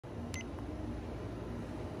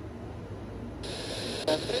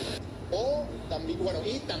O también, bueno,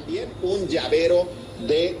 y también un llavero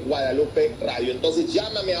de Guadalupe Radio. Entonces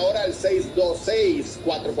llámame ahora al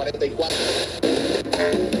 626-444.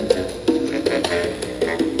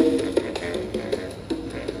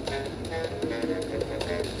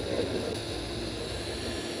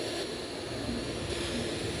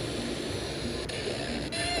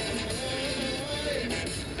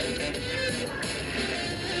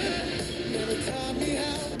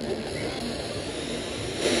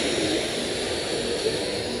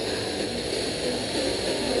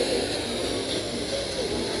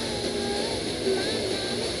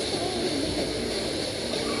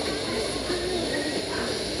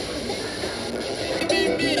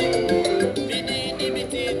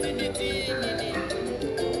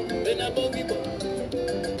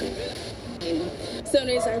 So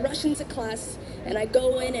anyways, I rush into class and I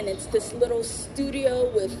go in and it's this little studio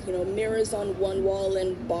with, you know, mirrors on one wall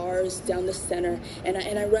and bars down the center. And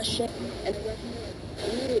I rush in and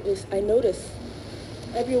I notice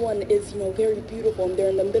everyone is, you know, very beautiful and they're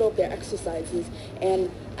in the middle of their exercises. And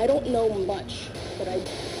I don't know much, but I...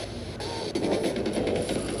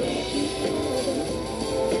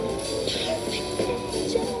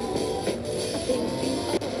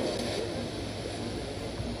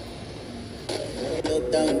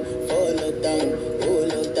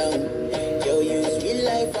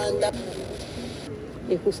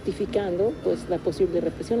 Justificando pues la posible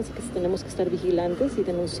represión, así que tenemos que estar vigilantes y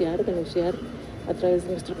denunciar a través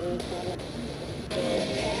de nuestro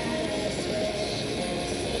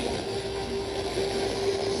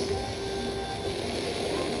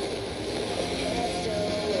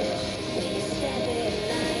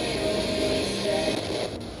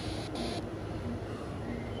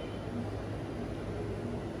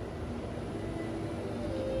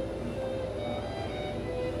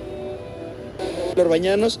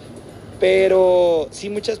urbañanos, pero sí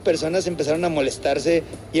muchas personas empezaron a molestarse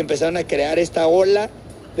y empezaron a crear esta ola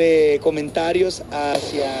de comentarios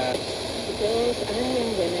hacia...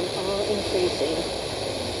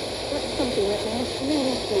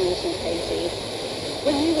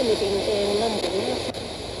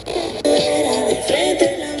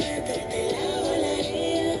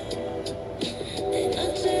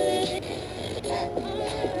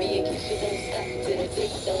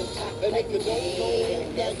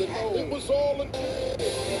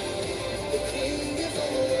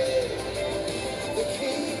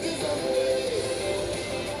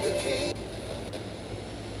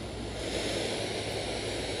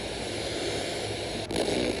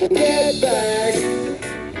 Get back.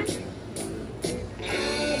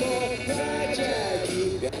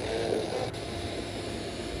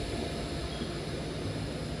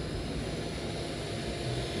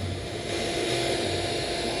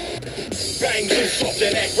 Bang loose off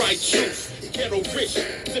that act right juice. Ghetto rich,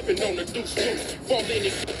 sipping on the deuce juice. Fall in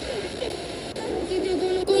it.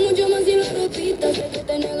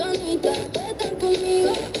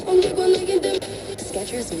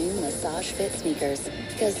 Skechers new Massage Fit sneakers.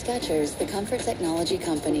 Because Skechers, the comfort technology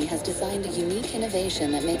company, has designed a unique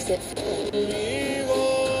innovation that makes it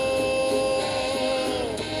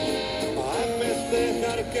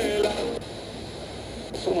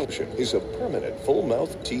Solution is a permanent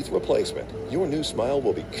full-mouth teeth replacement. Your new smile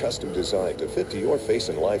will be custom designed to fit to your face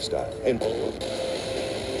and lifestyle. And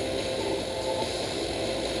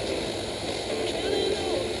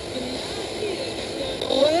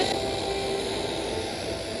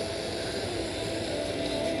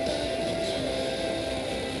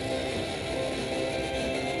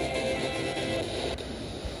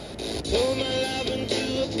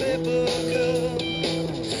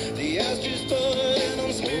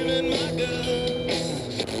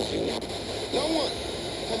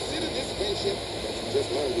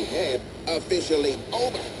officially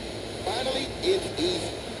over. Finally, it is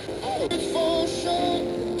over. For sure,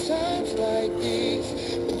 times like these,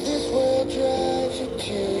 this world drives you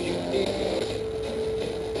to your knees.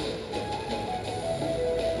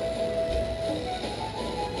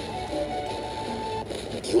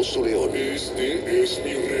 Yo soy León. Este es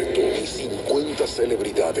mi reto. Y 50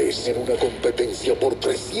 celebridades en una competencia por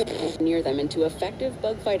 300. Near them into effective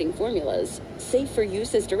bug fighting formulas, safe for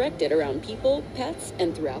use as directed around people, pets,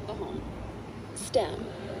 and throughout the home. STEM,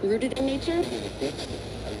 rooted in nature.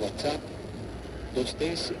 Al WhatsApp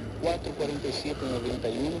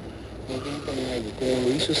 213-447-91-99. Como lo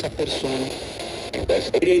hizo esa persona.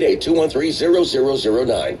 That's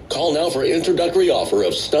 888-213-0009. Call now for introductory offer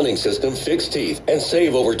of stunning system fixed teeth and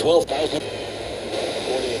save over 12,000.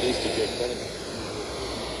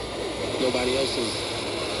 Nobody else has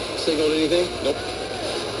signaled anything? Nope.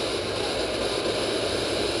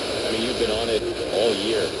 I mean, you've been on it all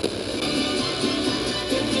year.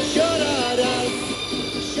 Llorarás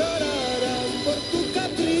por tu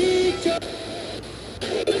capricho.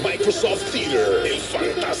 Microsoft Theater, el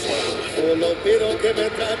fantasma. Solo quiero que me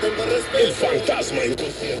traten con respeto. El fantasma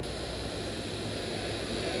inconsciente.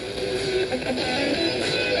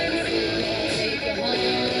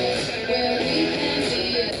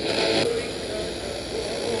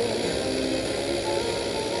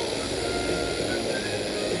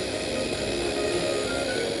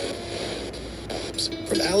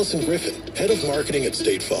 From Allison Griffin, head of marketing at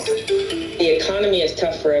State Farm. The economy is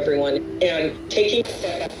tough for everyone, and taking tu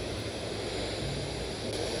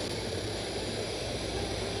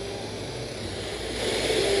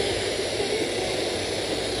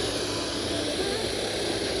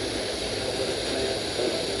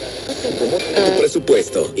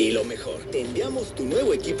presupuesto. Y lo mejor, te enviamos tu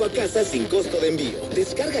nuevo equipo a casa sin costo de envío.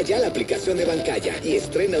 Descarga ya la aplicación de Bancaya y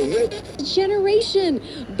estrena un nuevo generation,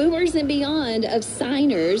 boomers and beyond, of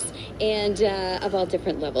signers and of all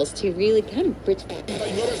different levels to really kind of bridge.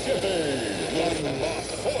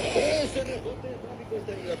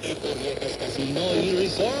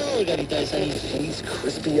 These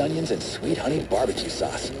crispy onions and sweet honey barbecue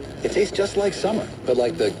sauce. It tastes just like summer, but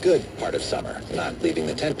like the good part of summer, not leaving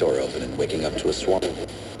the tent door open and waking up to a swamp.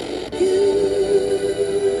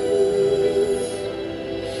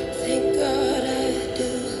 Thank God I do.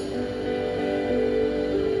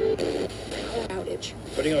 Outage.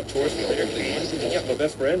 Putting up tours later, please. Yeah, my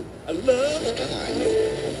best friend. I love.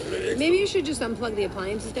 Maybe you should just unplug the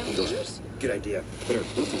appliances down. Good idea.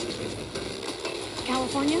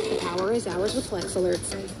 California, the power is ours with Flex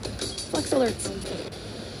Alerts. Flex Alerts.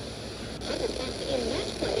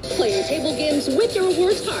 Play your table games with your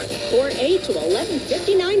rewards card. Port A to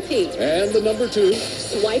 1159p. And the number 2.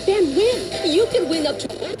 Swipe and win. You can win up to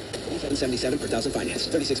 $777 per thousand finance.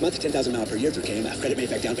 36 months, 10,000 miles per year through KMF. Credit may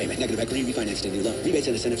affect down payment. Negative equity refinanced in new loan. Rebates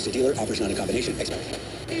and incentives to dealer. Offers not in combination. Expert.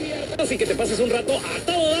 Así que te pases un rato a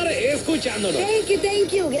todo dar escuchándonos.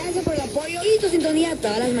 Thank you. Gracias por el apoyo y tu sintonía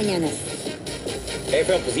todas las mañanas.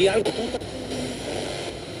 Pero pues sí, algo.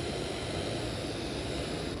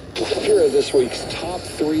 Here are this week's top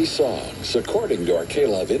 3 songs, according to our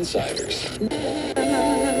K-Love insiders.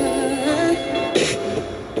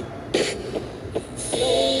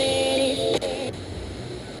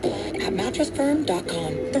 At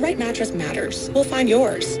mattressfirm.com. The right mattress matters. We'll find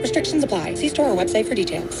yours. Restrictions apply. See store or website for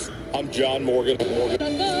details. I'm John Morgan.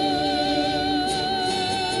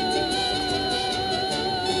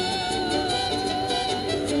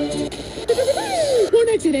 Un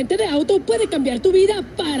accidente de auto puede cambiar tu vida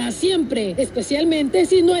para siempre, especialmente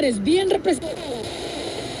si no eres bien representado.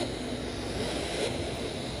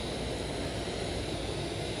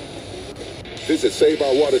 Visit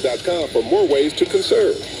SaveOurWater.com for more ways to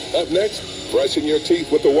conserve. Up next, brushing your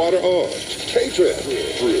teeth with the water on. K-Trip.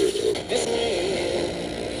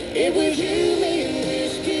 It was you making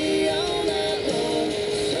whiskey all night long,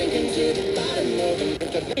 sinking to the bottom of the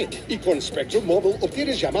Internet. Y con Spectrum Mobile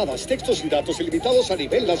obtienes llamadas, textos y datos ilimitados a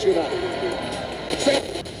nivel nacional.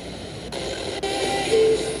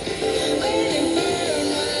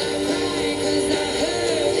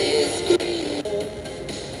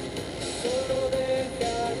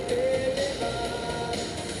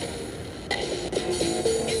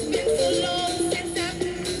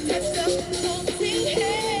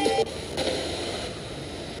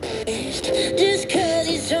 Just 'cause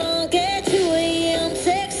he's drunk at 2 a.m.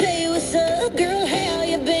 Text, say what's up, girl, how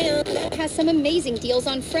you been? Has some amazing deals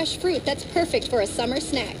on fresh fruit that's perfect for a summer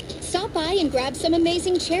snack. Stop by and grab some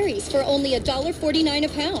amazing cherries for only $1.49 a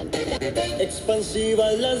pound.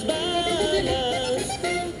 Expansivas las balas,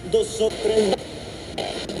 2 o 3.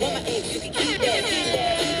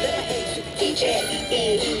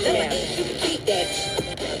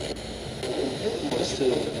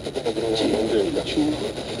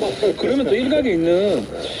 그러면 또 일각에 있는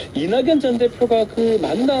이낙연 전 대표가 그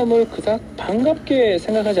만남을 그닥 반갑게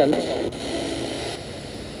생각하지 않나?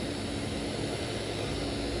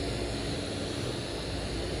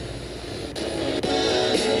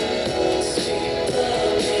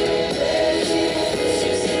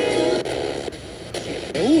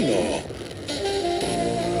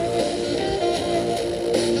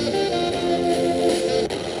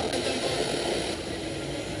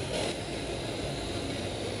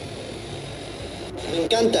 Me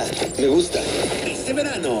encanta, me gusta. Este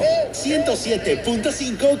verano,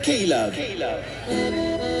 107.5 KLA.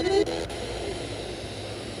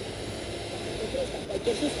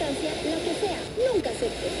 Cualquier sustancia, la que sea, nunca se